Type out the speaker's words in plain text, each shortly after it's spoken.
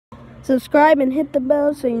Subscribe and hit the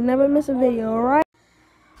bell so you never miss a video, alright?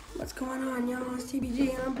 What's going on, y'all? It's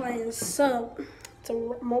TBG and I'm playing s.u.p. It's a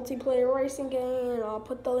multiplayer racing game, and I'll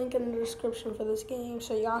put the link in the description for this game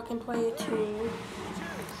so y'all can play it too.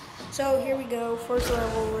 So here we go. First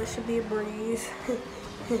level. This should be a breeze.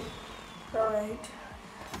 Alright,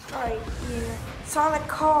 yeah. Sonic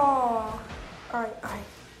car. Alright.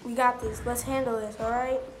 We got this. Let's handle this,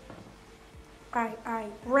 alright?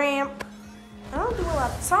 Alright. Ramp. I don't do a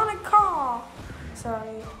lot. Sonic car.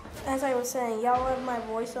 Sorry. As I was saying, y'all love my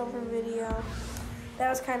voiceover video. That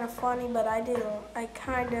was kind of funny, but I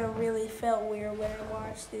kind of really felt weird when I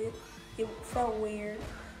watched it. It felt weird.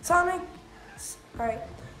 Sonic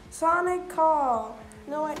car.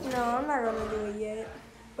 No, I'm not gonna do it yet.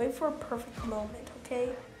 Wait for a perfect moment,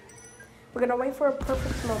 okay? We're gonna wait for a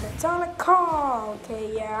perfect moment. Sonic car.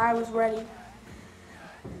 Okay, yeah, I was ready.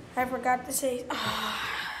 I forgot to say.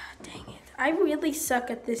 Dang it. I really suck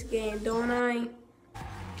at this game, don't I?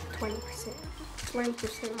 20%.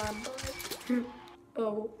 20% my butt.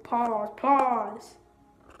 Oh, pause.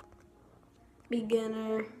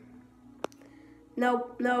 Beginner.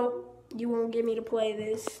 Nope. You won't get me to play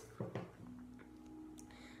this.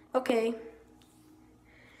 Okay.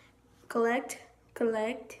 Collect.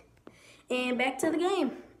 And back to the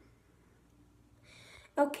game.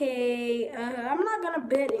 Okay, I'm not gonna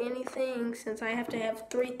bet anything since I have to have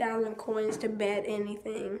 3,000 coins to bet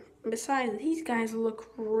anything. Besides, these guys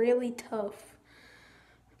look really tough.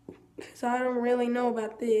 Because I don't really know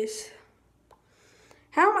about this.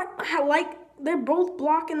 How am I, they're both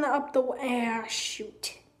blocking up the,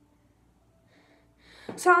 shoot.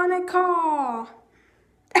 Sonic car.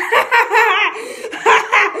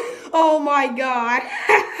 Oh my God.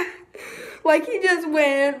 Like he just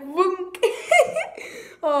went, boom.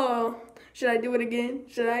 Oh, should I do it again?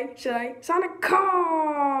 Should I? Sonic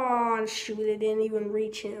car. Shoot, it didn't even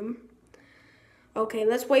reach him. Okay,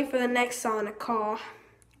 let's wait for the next Sonic car.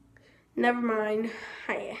 Never mind.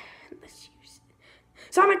 Let's use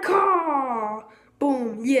it. Sonic car.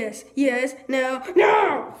 Boom. Yes. No.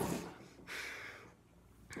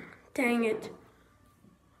 Dang it.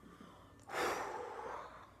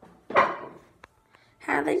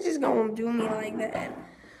 How they just gonna do me like that?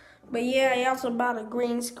 But yeah, I also bought a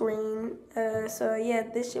green screen. So yeah,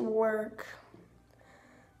 this should work.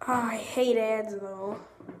 Oh, I hate ads though.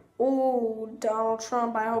 Ooh, Donald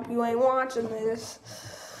Trump, I hope you ain't watching this.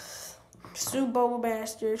 Sue Boba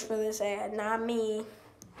Bastards for this ad, not me.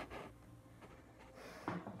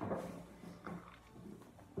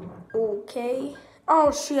 Okay.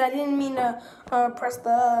 Oh shoot, I didn't mean to press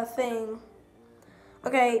the thing.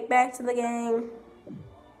 Okay, back to the game.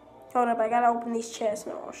 Hold up, I gotta open these chests.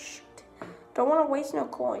 Oh shoot. Don't wanna waste no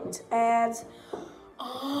coins. Ads.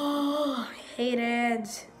 Oh, I hate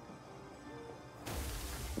ads.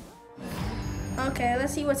 Okay,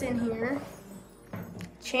 let's see what's in here.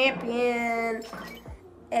 Champion,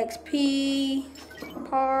 XP,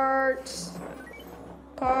 parts,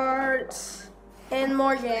 and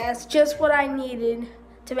more gas. Just what I needed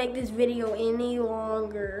to make this video any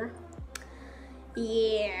longer.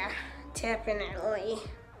 Yeah, definitely.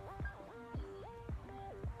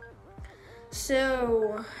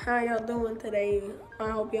 So, how y'all doing today? I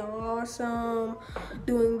hope y'all awesome,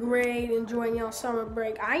 doing great, enjoying y'all summer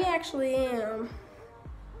break. I actually am.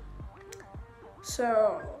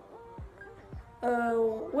 So,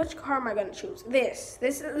 which car am I gonna choose? This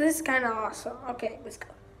is kind of awesome. Okay, let's go.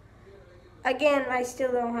 Again, I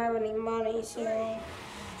still don't have any money, so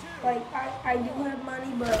like I do have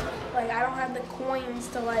money, but like I don't have the coins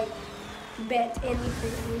to like bet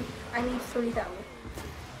anything. I need 3,000.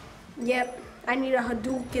 Yep, I need a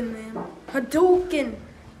Hadouken, man. Hadouken!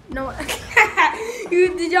 No,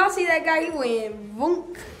 did y'all see that guy? He went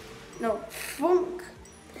vunk. No, funk.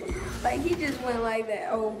 Like, he just went like that.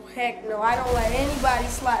 Oh, heck no. I don't let anybody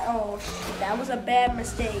slide. Oh, shit. That was a bad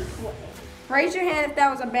mistake. Raise your hand if that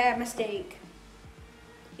was a bad mistake.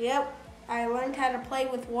 Yep, I learned how to play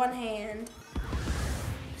with one hand.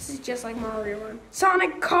 This is just like Mario Run.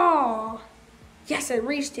 Sonic car! Yes, it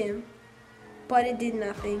reached him. But it did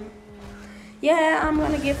nothing. Yeah, I'm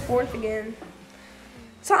gonna get fourth again.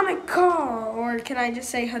 Sonic car! Or can I just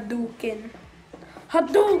say Hadouken?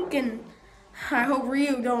 Hadouken! I hope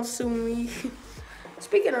Ryu don't sue me.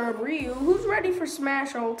 Speaking of Ryu, who's ready for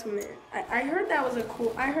Smash Ultimate? I heard that was a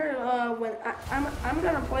cool. I heard when I'm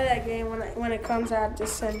gonna play that game when it comes out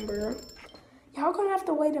December. Y'all gonna have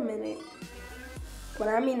to wait a minute. When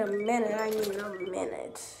I mean a minute, I mean a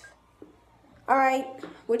minute. All right,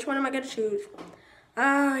 which one am I gonna choose?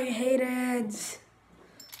 I hate ads.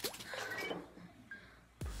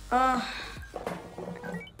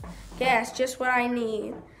 Gas, just what I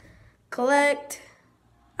need. Collect.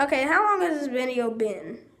 Okay, how long has this video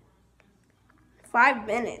been? 5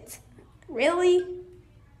 minutes. Really?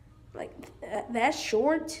 Like, that's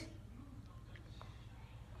short?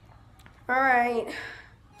 Alright.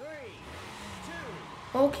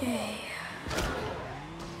 Okay.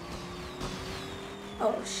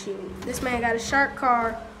 Oh, shoot. This man got a shark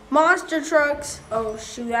car. Monster trucks. Oh,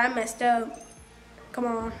 shoot. I messed up. Come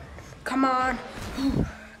on. Come on.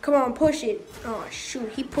 Come on, push it. Oh,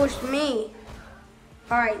 shoot. He pushed me.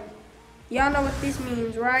 Alright. Y'all know what this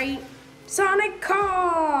means, right? Sonic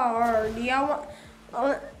car. Do y'all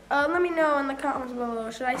want... let me know in the comments below.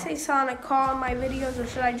 Should I say Sonic car in my videos or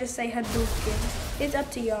should I just say Hadouken? It's up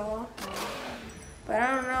to y'all. But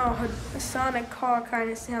I don't know, a Sonic car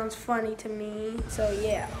kind of sounds funny to me. So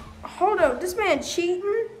yeah. Hold up, this man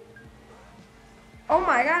cheating? Oh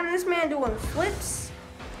my god, this man doing flips?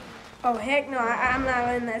 Oh heck no, I'm not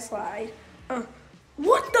letting that slide.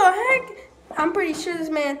 What the heck? I'm pretty sure this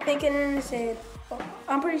man thinking in his head. Oh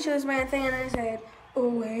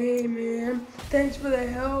hey man, thanks for the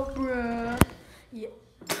help, bruh. Yeah.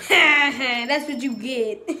 That's what you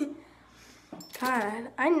get. God,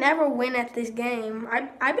 I never win at this game.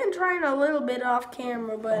 I've been trying a little bit off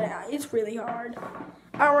camera, but it's really hard.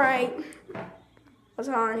 All right, what's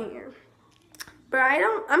on here? But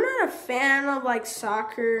I'm not a fan of like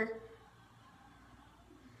soccer.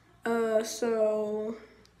 So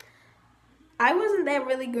I wasn't that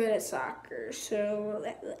really good at soccer. So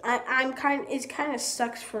it kind of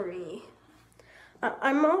sucks for me.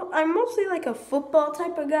 I'm mostly like a football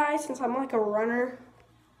type of guy since I'm like a runner.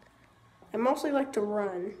 I mostly like to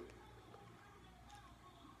run.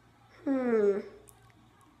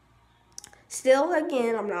 Still,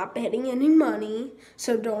 again, I'm not betting any money,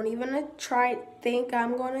 so don't even think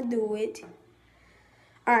I'm gonna do it.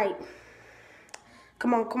 All right.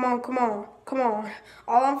 Come on.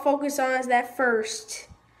 All I'm focused on is that first.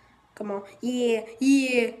 Come on. Yeah.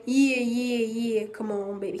 Come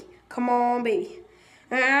on, baby.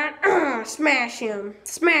 Smash him.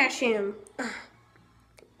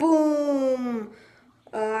 Boom.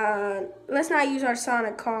 Let's not use our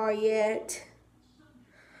Sonic car yet.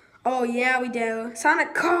 Oh yeah, we do.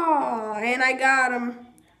 Sonic car, and I got him.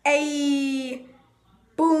 Ayy.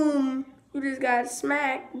 Boom. You just got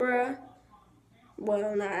smacked, bruh.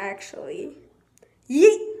 Well, not actually.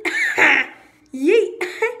 Yeet. Yeet.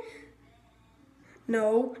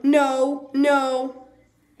 No.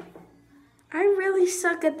 I really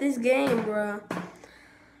suck at this game, bruh.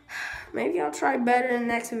 Maybe I'll try better in the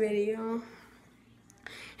next video.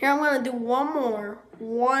 Here, I'm gonna do one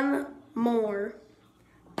more.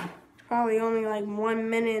 Probably only like 1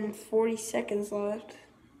 minute and 40 seconds left.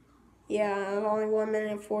 Yeah, only 1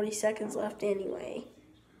 minute and 40 seconds left anyway.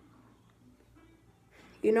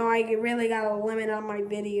 You know, I really got a limit on my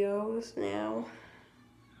videos now.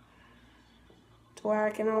 To where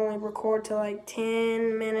I can only record to like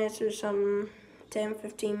 10 minutes or something. 10,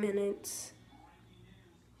 15 minutes.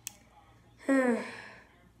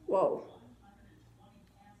 Whoa.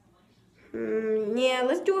 Yeah,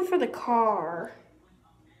 let's do it for the car.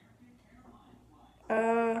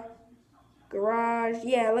 Garage.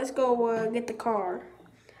 Yeah, let's go get the car.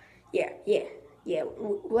 Yeah.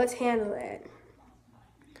 Let's handle that.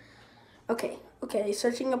 Okay,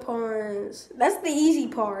 searching opponents. That's the easy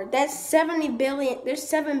part. That's 70 billion. There's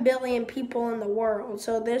 7 billion people in the world.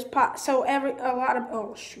 So there's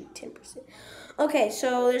oh shoot, 10%. Okay,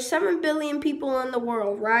 so there's 7 billion people in the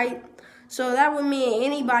world, right? So that would mean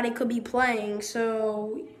anybody could be playing.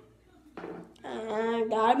 So I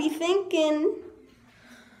gotta be thinking.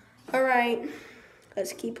 All right,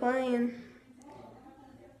 let's keep playing.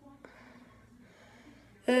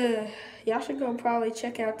 Y'all should go probably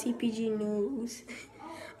check out TPG News.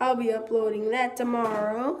 I'll be uploading that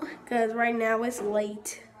tomorrow because right now it's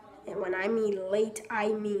late. And when I mean late,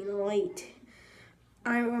 I mean late.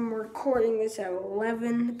 I'm recording this at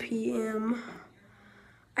 11 p.m.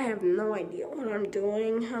 I have no idea what I'm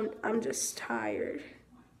doing. I'm just tired.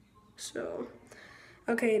 So,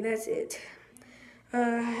 okay, that's it.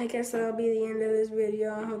 I guess that'll be the end of this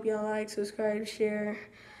video. I hope y'all like, subscribe, share.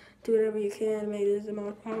 Do whatever you can to make this the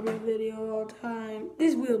most popular video of all time.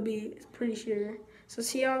 This will be, it's pretty sure. So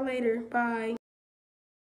see y'all later. Bye.